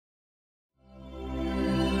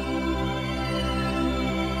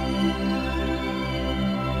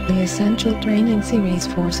the essential training series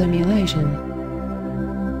for simulation.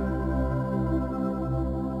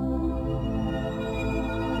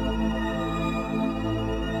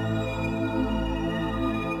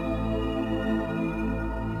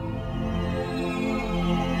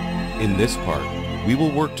 In this part, we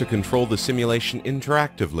will work to control the simulation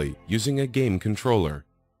interactively using a game controller.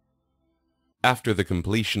 After the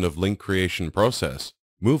completion of link creation process,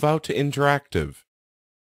 move out to interactive.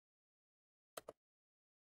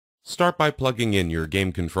 Start by plugging in your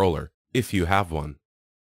game controller, if you have one.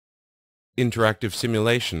 Interactive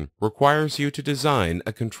simulation requires you to design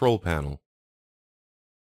a control panel.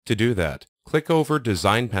 To do that, click over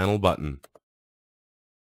Design Panel button.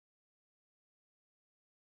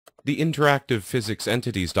 The Interactive Physics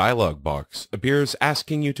Entities dialog box appears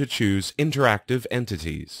asking you to choose Interactive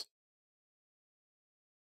Entities.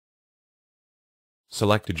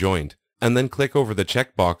 Select a joint, and then click over the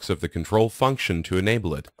checkbox of the control function to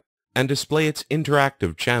enable it, and display its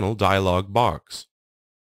interactive channel dialog box.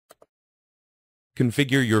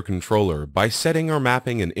 Configure your controller by setting or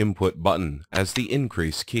mapping an input button as the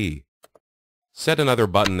increase key. Set another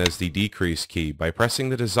button as the decrease key by pressing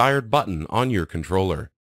the desired button on your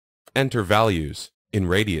controller. Enter values, in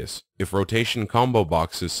radius, if rotation combo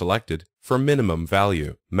box is selected, for minimum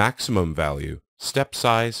value, maximum value, step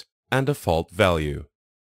size, and default value.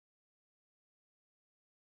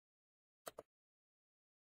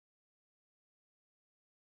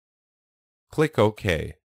 Click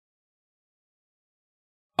OK.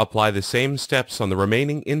 Apply the same steps on the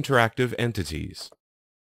remaining interactive entities.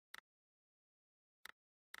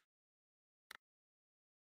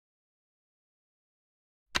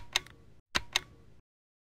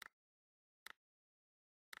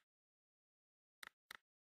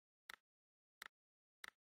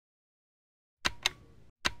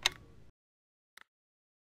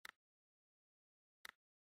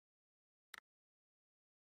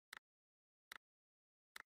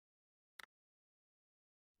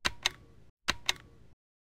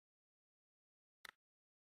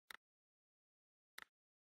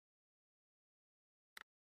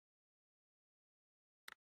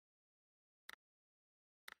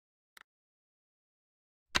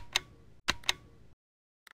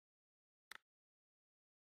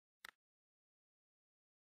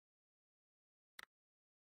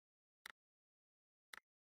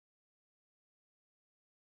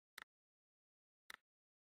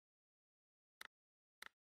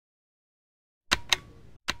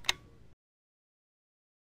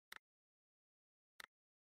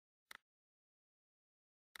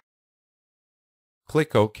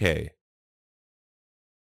 Click OK.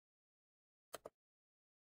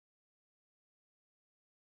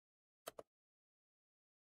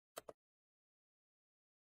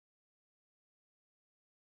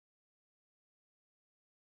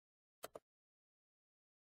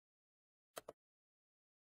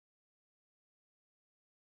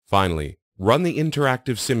 Finally, run the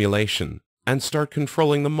interactive simulation and start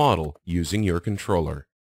controlling the model using your controller.